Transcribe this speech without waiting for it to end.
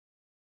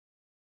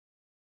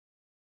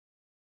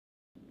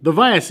The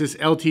Viasys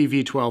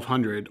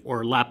LTV1200,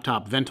 or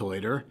laptop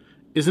ventilator,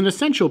 is an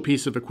essential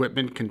piece of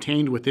equipment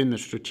contained within the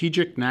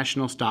Strategic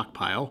National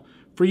Stockpile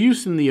for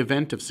use in the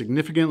event of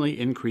significantly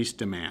increased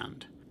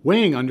demand.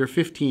 Weighing under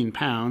 15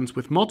 pounds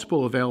with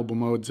multiple available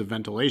modes of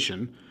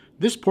ventilation,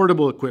 this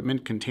portable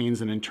equipment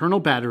contains an internal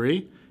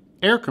battery,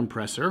 air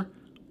compressor,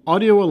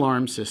 audio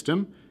alarm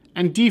system,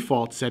 and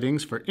default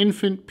settings for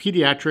infant,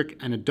 pediatric,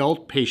 and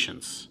adult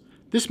patients.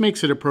 This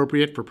makes it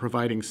appropriate for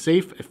providing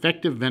safe,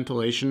 effective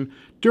ventilation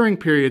during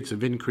periods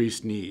of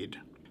increased need.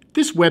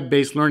 This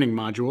web-based learning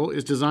module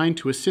is designed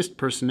to assist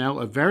personnel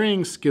of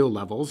varying skill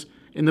levels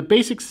in the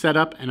basic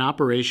setup and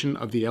operation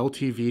of the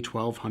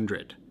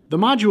LTV1200. The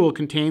module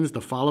contains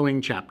the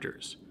following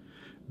chapters: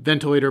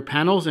 ventilator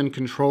panels and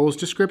controls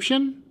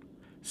description,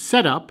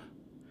 setup,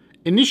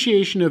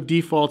 initiation of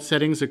default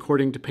settings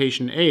according to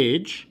patient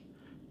age,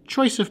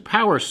 choice of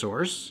power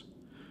source,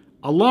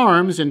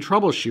 alarms and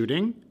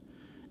troubleshooting,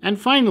 and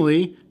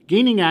finally,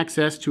 gaining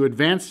access to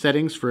advanced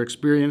settings for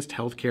experienced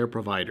healthcare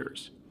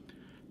providers.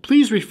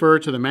 Please refer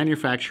to the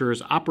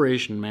manufacturer's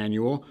operation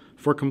manual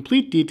for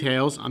complete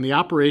details on the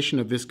operation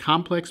of this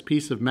complex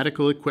piece of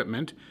medical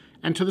equipment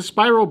and to the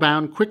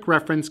spiral-bound quick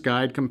reference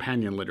guide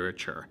companion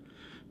literature.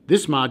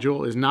 This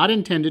module is not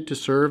intended to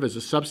serve as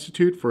a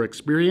substitute for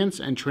experience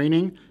and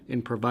training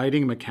in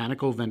providing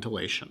mechanical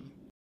ventilation.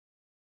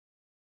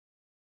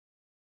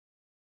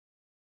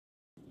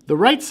 The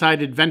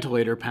right-sided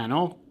ventilator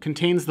panel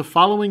contains the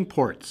following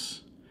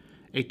ports: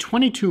 a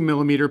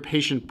 22mm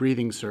patient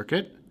breathing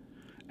circuit,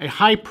 a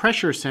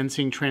high-pressure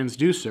sensing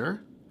transducer,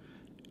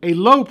 a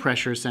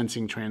low-pressure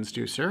sensing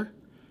transducer,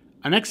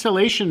 an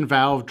exhalation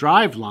valve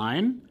drive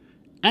line,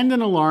 and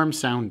an alarm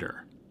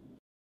sounder.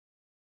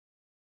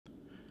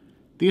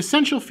 The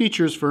essential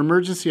features for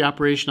emergency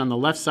operation on the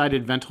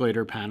left-sided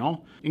ventilator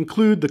panel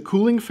include the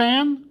cooling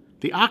fan,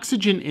 the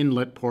oxygen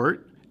inlet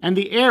port, and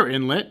the air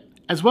inlet,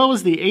 as well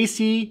as the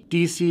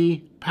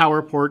AC-DC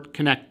power port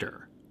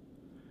connector.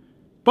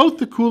 Both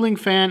the cooling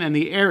fan and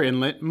the air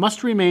inlet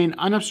must remain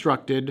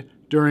unobstructed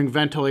during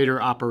ventilator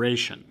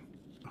operation.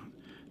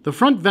 The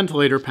front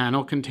ventilator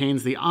panel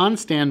contains the on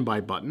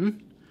standby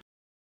button,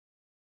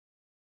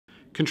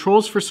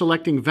 controls for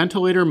selecting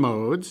ventilator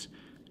modes,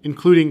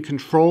 including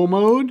control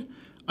mode,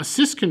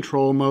 assist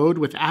control mode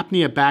with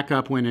apnea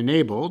backup when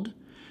enabled,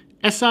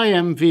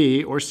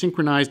 SIMV or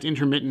synchronized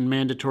intermittent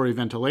mandatory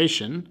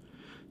ventilation,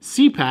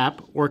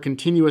 CPAP, or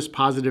continuous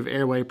positive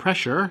airway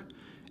pressure,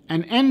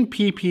 and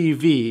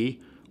NPPV,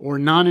 or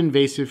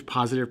non-invasive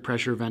positive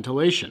pressure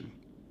ventilation.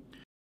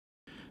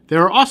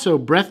 There are also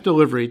breath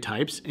delivery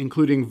types,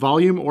 including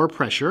volume or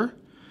pressure,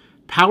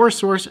 power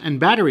source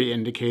and battery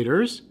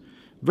indicators,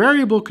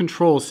 variable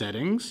control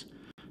settings,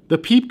 the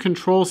PEEP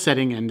control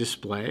setting and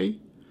display,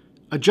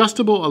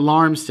 adjustable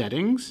alarm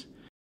settings,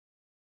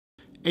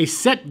 a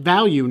set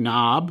value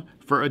knob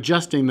for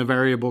adjusting the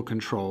variable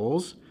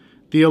controls,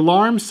 the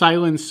alarm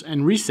silence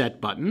and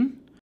reset button,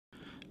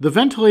 the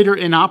ventilator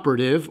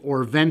inoperative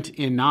or vent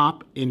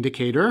inop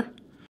indicator,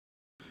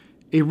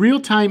 a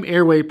real-time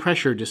airway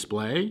pressure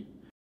display,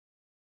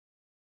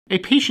 a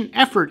patient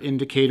effort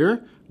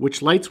indicator,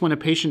 which lights when a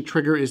patient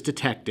trigger is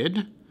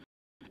detected,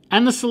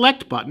 and the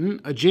select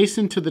button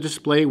adjacent to the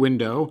display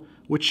window,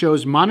 which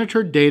shows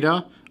monitored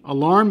data,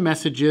 alarm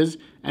messages,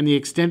 and the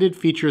extended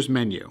features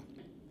menu.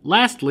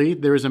 Lastly,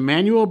 there is a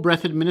manual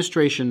breath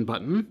administration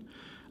button,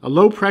 a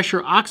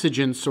low-pressure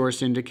oxygen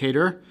source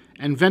indicator,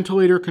 and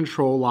ventilator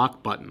control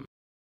lock button.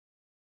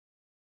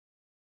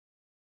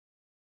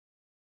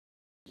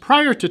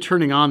 Prior to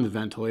turning on the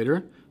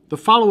ventilator, the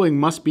following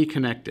must be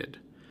connected: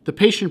 the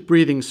patient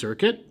breathing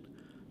circuit,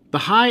 the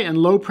high and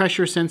low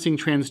pressure sensing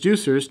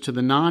transducers to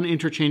the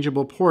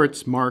non-interchangeable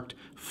ports marked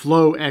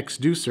flow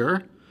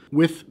exducer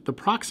with the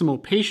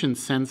proximal patient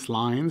sense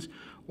lines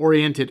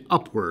oriented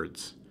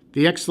upwards,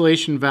 the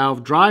exhalation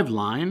valve drive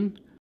line,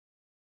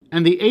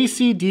 and the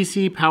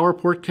AC-DC power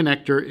port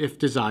connector if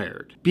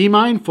desired. Be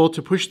mindful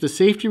to push the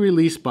safety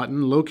release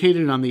button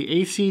located on the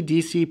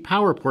AC-DC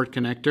power port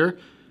connector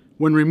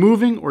when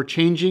removing or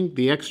changing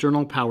the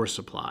external power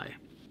supply.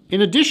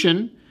 In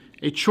addition,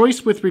 a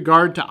choice with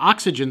regard to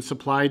oxygen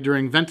supply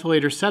during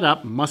ventilator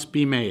setup must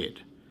be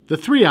made. The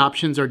three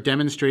options are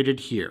demonstrated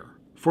here.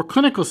 For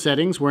clinical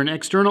settings where an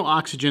external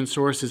oxygen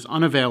source is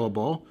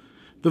unavailable,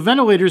 the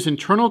ventilator's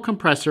internal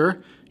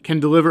compressor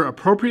can deliver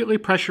appropriately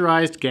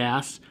pressurized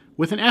gas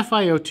with an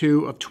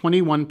FiO2 of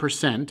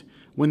 21%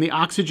 when the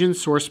oxygen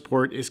source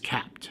port is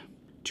capped.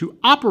 To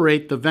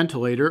operate the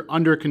ventilator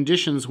under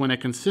conditions when a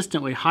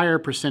consistently higher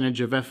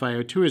percentage of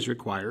FiO2 is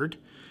required,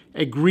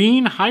 a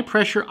green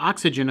high-pressure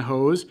oxygen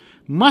hose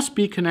must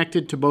be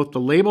connected to both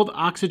the labeled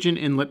oxygen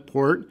inlet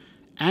port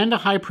and a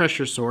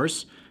high-pressure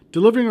source,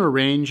 delivering a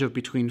range of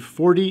between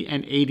 40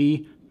 and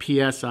 80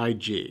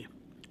 psig.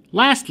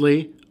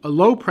 Lastly, a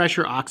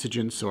low-pressure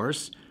oxygen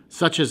source,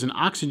 such as an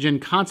oxygen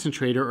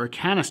concentrator or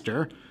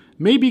canister,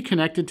 may be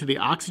connected to the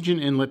oxygen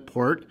inlet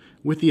port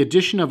with the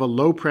addition of a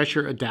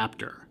low-pressure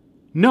adapter.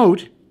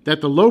 Note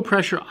that the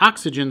low-pressure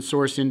oxygen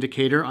source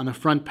indicator on the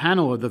front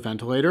panel of the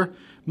ventilator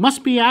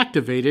must be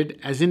activated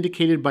as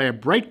indicated by a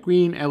bright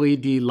green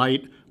LED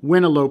light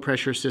when a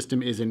low-pressure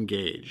system is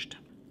engaged.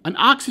 An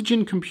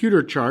oxygen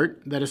computer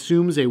chart that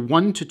assumes a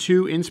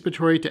 1:2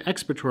 inspiratory to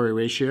expiratory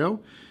ratio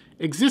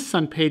exists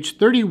on page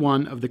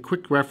 31 of the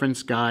Quick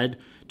Reference Guide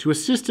to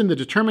assist in the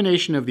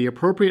determination of the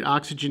appropriate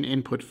oxygen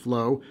input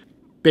flow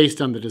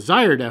based on the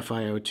desired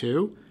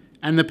FiO2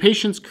 and the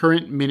patient's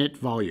current minute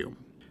volume.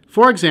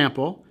 For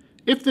example,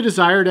 if the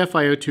desired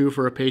FiO2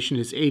 for a patient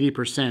is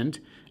 80%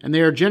 and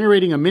they are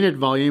generating a minute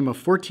volume of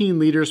 14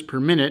 liters per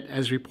minute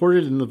as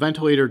reported in the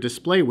ventilator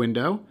display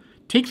window,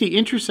 take the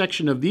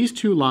intersection of these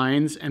two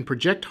lines and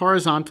project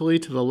horizontally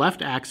to the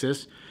left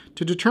axis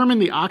to determine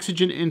the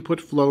oxygen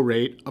input flow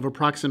rate of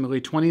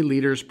approximately 20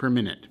 liters per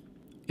minute.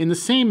 In the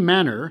same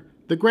manner,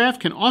 the graph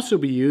can also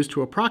be used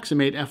to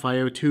approximate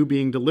FiO2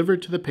 being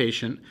delivered to the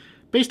patient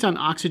based on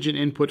oxygen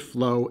input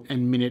flow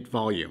and minute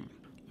volume.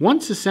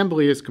 Once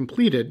assembly is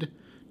completed,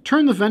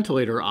 turn the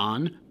ventilator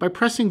on by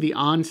pressing the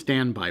On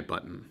Standby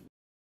button.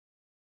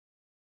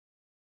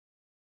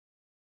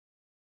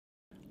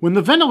 When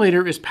the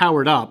ventilator is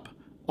powered up,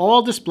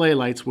 all display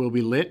lights will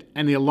be lit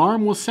and the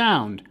alarm will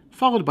sound,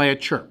 followed by a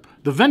chirp.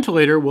 The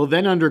ventilator will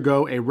then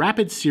undergo a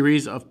rapid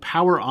series of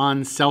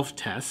power-on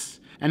self-tests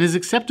and is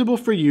acceptable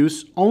for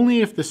use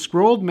only if the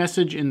scrolled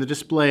message in the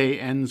display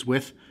ends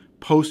with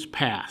 "Post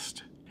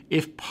passed."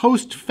 If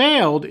 "Post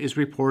failed" is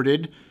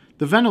reported,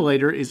 the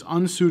ventilator is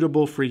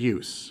unsuitable for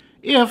use.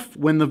 If,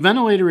 when the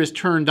ventilator is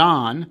turned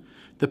on,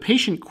 the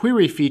patient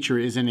query feature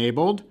is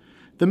enabled,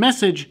 the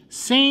message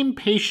 "Same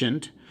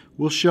patient"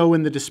 will show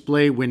in the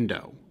display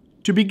window.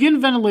 To begin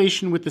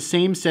ventilation with the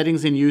same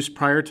settings in use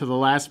prior to the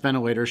last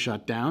ventilator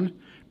shutdown,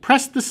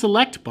 press the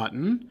Select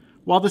button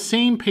while the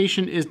same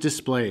patient is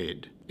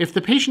displayed. If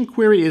the patient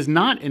query is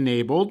not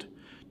enabled,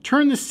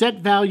 turn the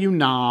Set Value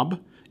knob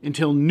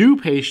until New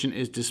Patient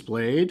is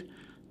displayed,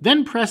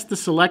 then press the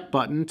Select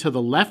button to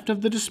the left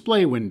of the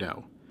display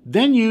window.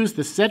 Then use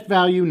the Set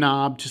Value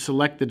knob to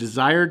select the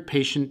desired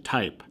patient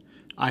type,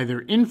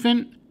 either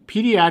infant,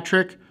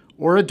 pediatric,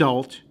 or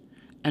adult,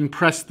 and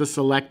press the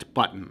Select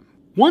button.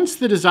 Once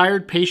the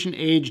desired patient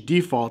age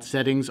default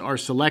settings are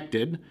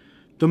selected,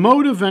 the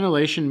mode of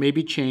ventilation may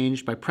be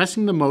changed by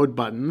pressing the mode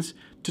buttons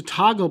to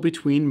toggle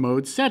between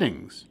mode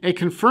settings. A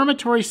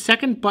confirmatory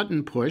second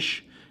button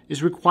push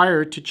is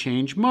required to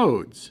change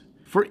modes.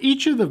 For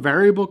each of the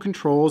variable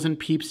controls and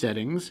PEEP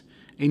settings,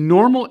 a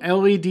normal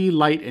LED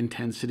light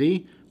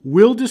intensity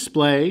will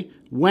display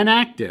when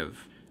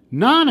active.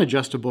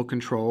 Non-adjustable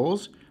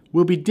controls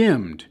will be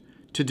dimmed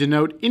to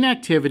denote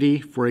inactivity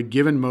for a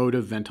given mode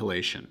of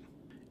ventilation.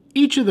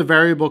 Each of the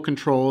variable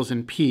controls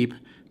and PEEP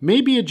may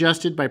be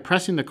adjusted by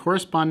pressing the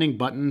corresponding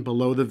button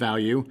below the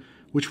value,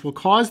 which will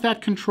cause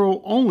that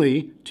control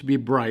only to be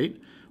bright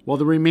while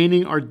the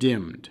remaining are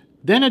dimmed.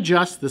 Then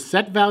adjust the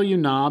Set Value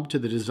knob to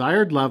the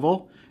desired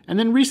level and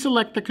then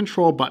reselect the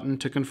control button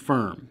to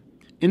confirm.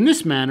 In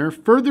this manner,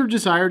 further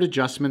desired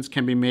adjustments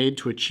can be made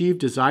to achieve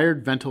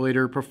desired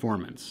ventilator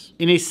performance.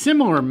 In a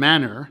similar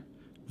manner,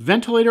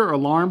 ventilator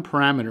alarm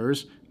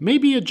parameters may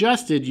be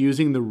adjusted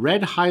using the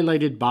red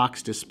highlighted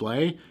box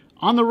display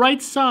on the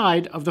right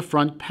side of the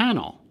front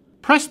panel.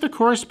 Press the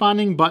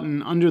corresponding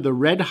button under the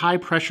red high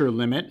pressure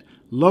limit,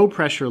 low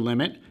pressure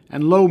limit,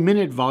 and low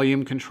minute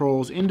volume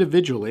controls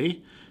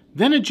individually,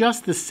 then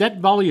adjust the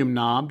Set Volume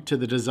knob to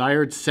the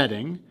desired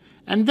setting,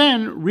 and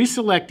then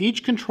reselect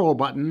each control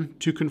button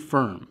to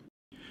confirm.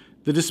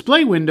 The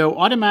display window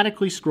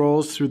automatically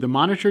scrolls through the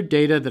monitored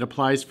data that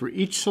applies for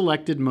each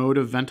selected mode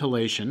of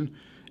ventilation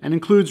and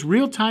includes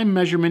real-time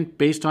measurement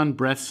based on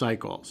breath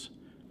cycles.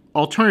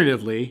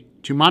 Alternatively,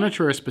 to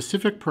monitor a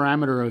specific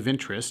parameter of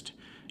interest,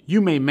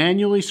 you may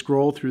manually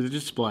scroll through the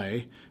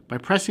display by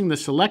pressing the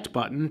Select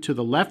button to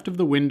the left of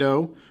the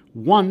window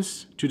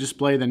once to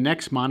display the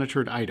next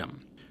monitored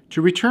item.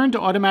 To return to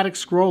automatic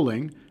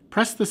scrolling,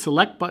 press the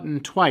Select button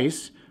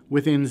twice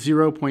within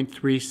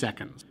 0.3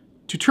 seconds.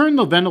 To turn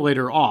the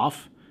ventilator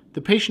off,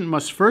 the patient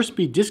must first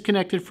be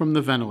disconnected from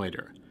the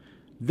ventilator.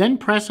 Then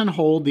press and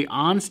hold the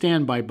On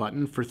Standby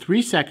button for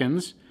 3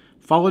 seconds,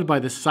 followed by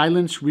the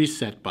Silence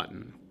Reset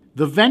button.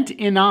 The Vent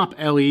In-Op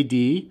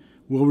LED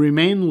will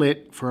remain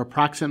lit for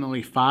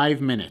approximately 5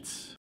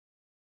 minutes.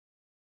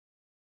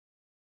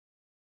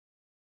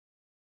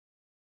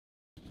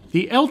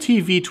 The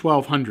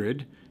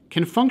LTV1200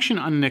 can function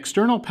on an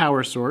external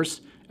power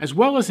source as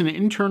well as an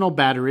internal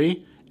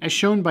battery, as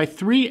shown by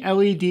 3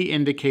 LED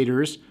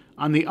indicators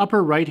on the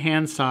upper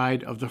right-hand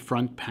side of the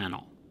front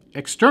panel.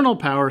 External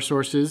power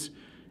sources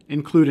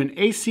include an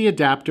AC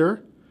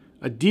adapter,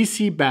 a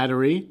DC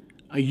battery,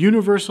 a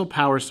universal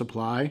power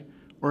supply,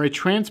 or a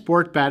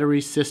transport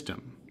battery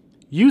system.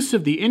 Use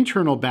of the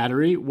internal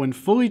battery when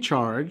fully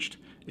charged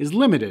is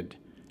limited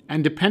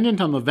and dependent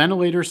on the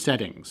ventilator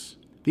settings.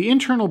 The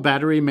internal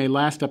battery may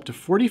last up to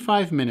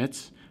 45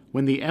 minutes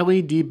when the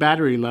LED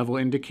battery level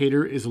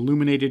indicator is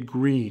illuminated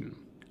green.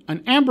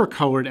 An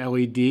amber-colored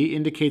LED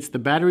indicates the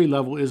battery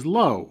level is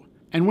low,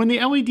 and when the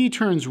LED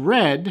turns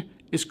red,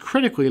 is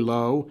critically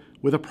low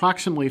with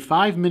approximately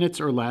 5 minutes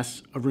or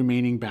less of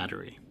remaining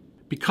battery.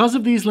 Because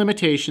of these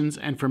limitations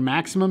and for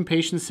maximum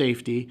patient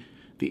safety,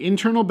 the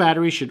internal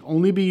battery should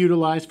only be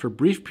utilized for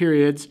brief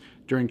periods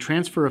during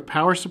transfer of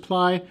power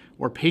supply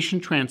or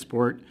patient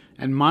transport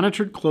and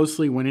monitored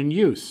closely when in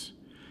use.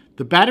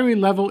 The battery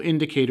level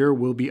indicator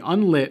will be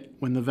unlit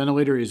when the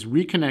ventilator is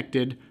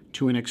reconnected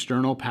to an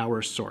external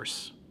power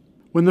source.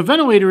 When the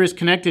ventilator is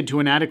connected to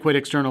an adequate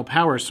external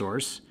power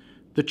source,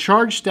 the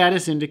charge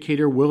status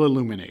indicator will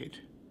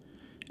illuminate.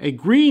 A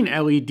green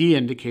LED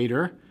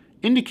indicator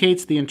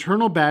indicates the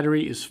internal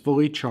battery is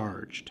fully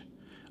charged.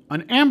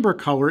 An amber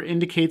color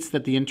indicates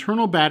that the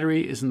internal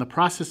battery is in the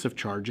process of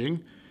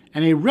charging,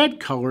 and a red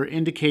color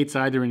indicates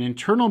either an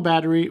internal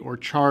battery or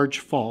charge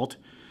fault,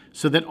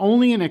 so that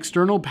only an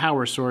external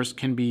power source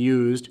can be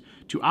used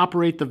to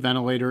operate the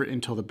ventilator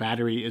until the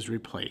battery is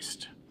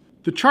replaced.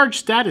 The charge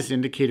status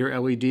indicator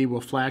LED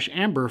will flash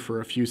amber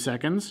for a few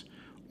seconds,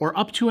 or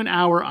up to an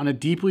hour on a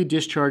deeply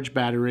discharged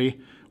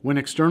battery when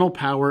external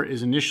power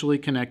is initially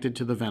connected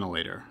to the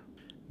ventilator.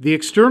 The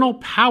external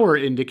power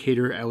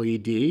indicator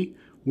LED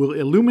will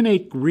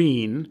illuminate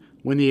green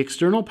when the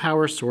external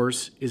power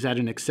source is at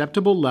an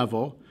acceptable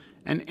level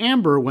and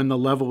amber when the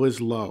level is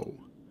low.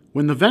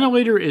 When the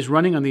ventilator is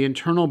running on the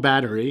internal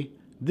battery,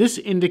 this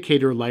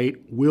indicator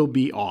light will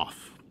be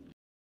off.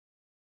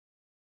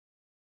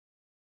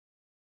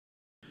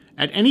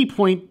 At any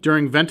point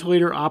during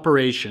ventilator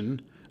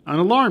operation, an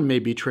alarm may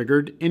be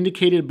triggered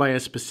indicated by a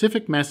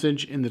specific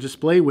message in the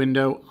display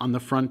window on the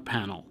front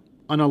panel.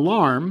 An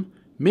alarm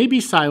may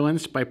be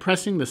silenced by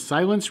pressing the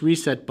silence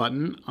reset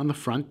button on the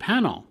front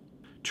panel.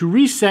 To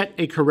reset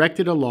a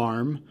corrected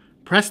alarm,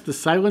 press the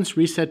silence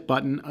reset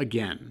button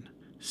again.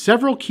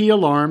 Several key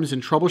alarms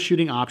and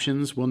troubleshooting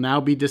options will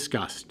now be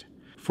discussed.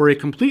 For a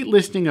complete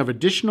listing of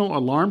additional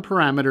alarm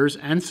parameters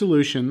and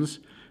solutions,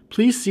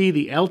 please see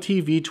the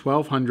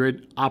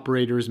LTV1200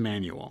 Operator's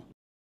Manual.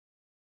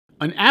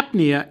 An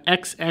apnea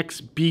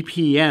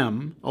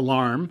XX-BPM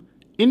alarm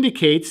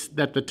indicates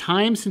that the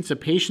time since a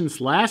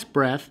patient's last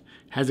breath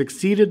has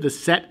exceeded the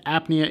set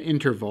apnea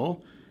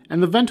interval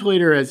and the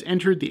ventilator has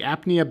entered the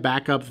apnea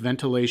backup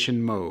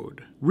ventilation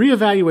mode.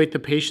 Reevaluate the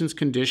patient's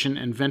condition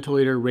and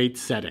ventilator rate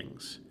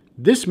settings.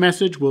 This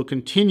message will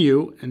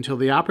continue until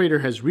the operator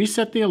has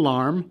reset the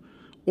alarm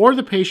or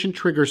the patient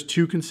triggers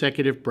 2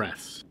 consecutive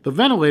breaths. The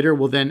ventilator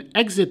will then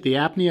exit the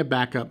apnea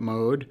backup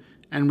mode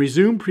and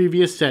resume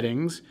previous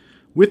settings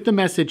with the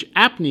message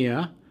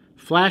apnea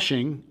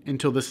flashing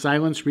until the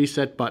silence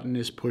reset button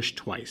is pushed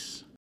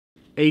twice.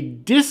 A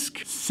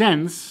disc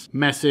sense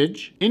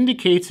message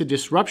indicates a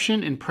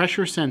disruption in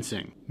pressure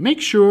sensing. Make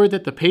sure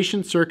that the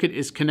patient circuit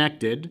is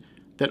connected,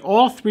 that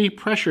all 3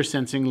 pressure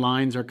sensing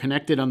lines are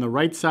connected on the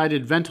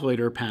right-sided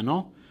ventilator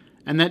panel,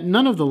 and that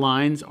none of the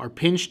lines are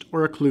pinched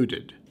or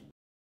occluded.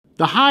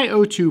 The high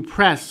O2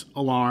 press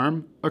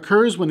alarm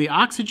occurs when the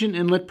oxygen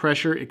inlet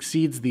pressure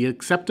exceeds the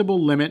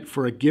acceptable limit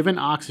for a given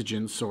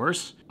oxygen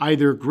source,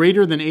 either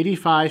greater than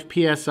 85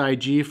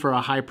 psig for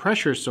a high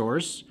pressure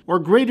source or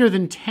greater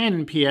than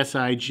 10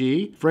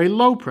 psig for a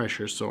low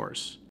pressure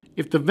source.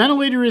 If the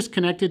ventilator is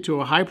connected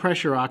to a high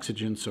pressure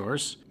oxygen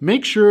source,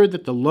 make sure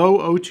that the low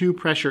O2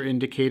 pressure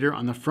indicator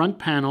on the front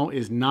panel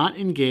is not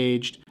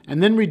engaged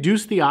and then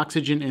reduce the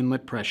oxygen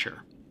inlet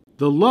pressure.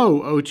 The low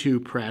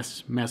O2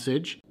 press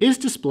message is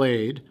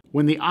displayed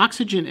when the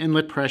oxygen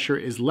inlet pressure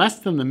is less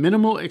than the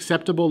minimal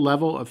acceptable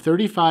level of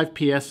 35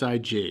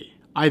 psig.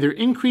 Either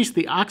increase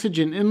the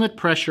oxygen inlet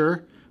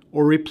pressure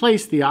or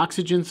replace the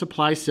oxygen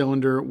supply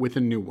cylinder with a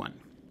new one.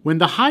 When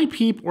the high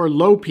PEEP or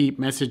low PEEP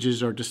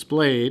messages are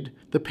displayed,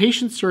 the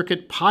patient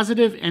circuit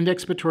positive end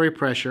expiratory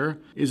pressure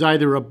is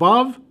either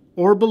above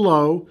or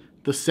below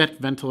the set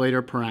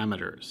ventilator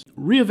parameters.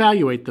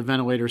 Reevaluate the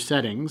ventilator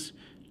settings.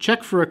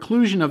 Check for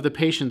occlusion of the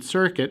patient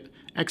circuit,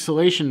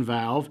 exhalation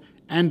valve,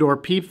 and/or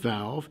PEEP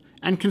valve,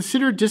 and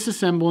consider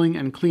disassembling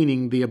and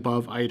cleaning the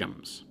above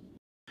items.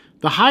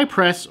 The high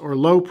press or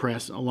low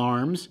press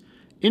alarms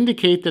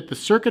indicate that the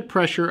circuit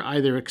pressure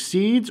either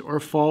exceeds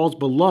or falls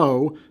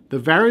below the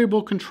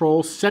variable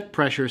control set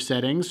pressure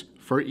settings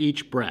for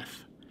each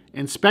breath.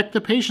 Inspect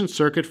the patient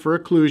circuit for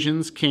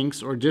occlusions,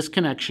 kinks, or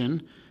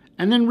disconnection,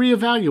 and then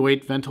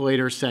reevaluate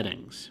ventilator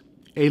settings.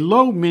 A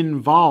low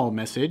min-vol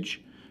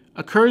message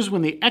occurs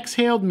when the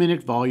exhaled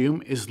minute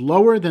volume is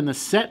lower than the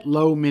set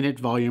low minute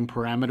volume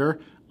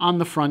parameter on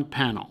the front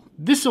panel.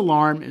 This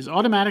alarm is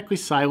automatically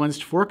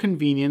silenced for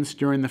convenience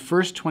during the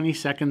first 20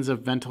 seconds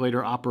of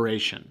ventilator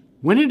operation.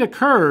 When it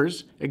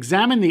occurs,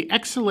 examine the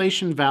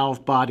exhalation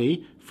valve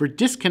body for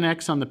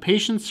disconnects on the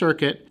patient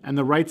circuit and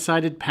the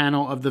right-sided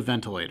panel of the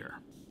ventilator.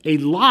 A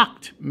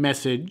locked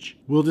message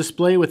will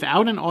display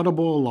without an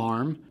audible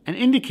alarm and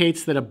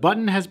indicates that a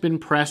button has been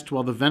pressed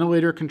while the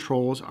ventilator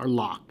controls are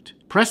locked.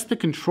 Press the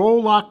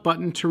control lock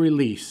button to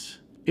release.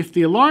 If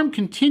the alarm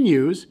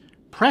continues,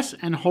 press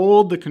and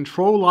hold the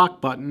control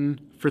lock button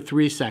for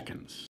 3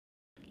 seconds.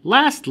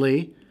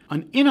 Lastly,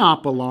 an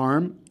in-op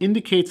alarm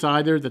indicates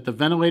either that the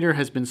ventilator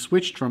has been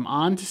switched from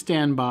on to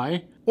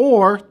standby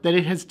or that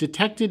it has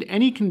detected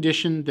any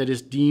condition that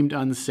is deemed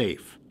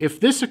unsafe. If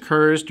this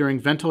occurs during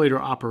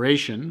ventilator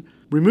operation,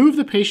 remove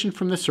the patient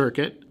from the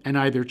circuit and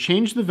either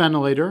change the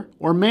ventilator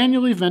or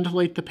manually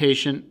ventilate the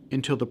patient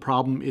until the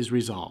problem is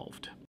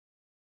resolved.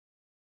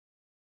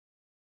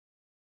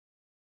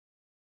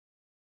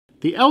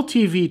 The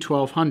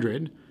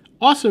LTV1200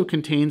 also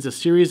contains a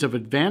series of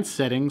advanced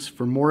settings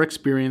for more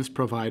experienced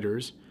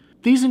providers.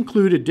 These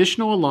include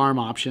additional alarm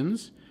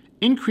options,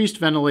 increased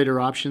ventilator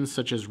options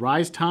such as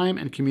rise time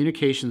and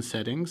communication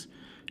settings,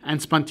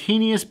 and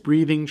spontaneous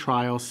breathing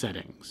trial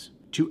settings.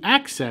 To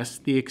access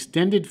the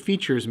extended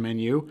features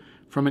menu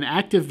from an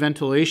active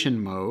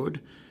ventilation mode,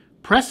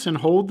 press and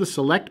hold the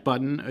select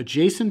button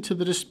adjacent to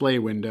the display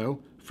window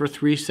for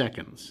 3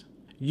 seconds.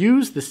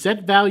 Use the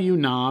Set Value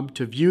knob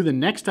to view the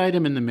next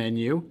item in the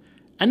menu,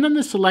 and then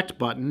the Select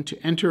button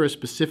to enter a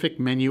specific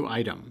menu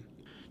item.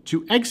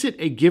 To exit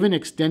a given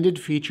extended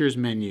features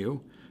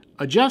menu,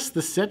 adjust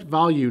the Set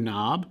Value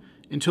knob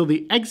until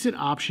the exit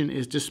option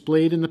is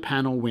displayed in the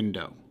panel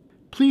window.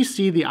 Please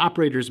see the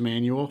operator's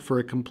manual for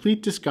a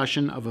complete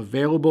discussion of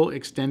available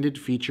extended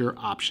feature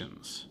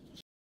options.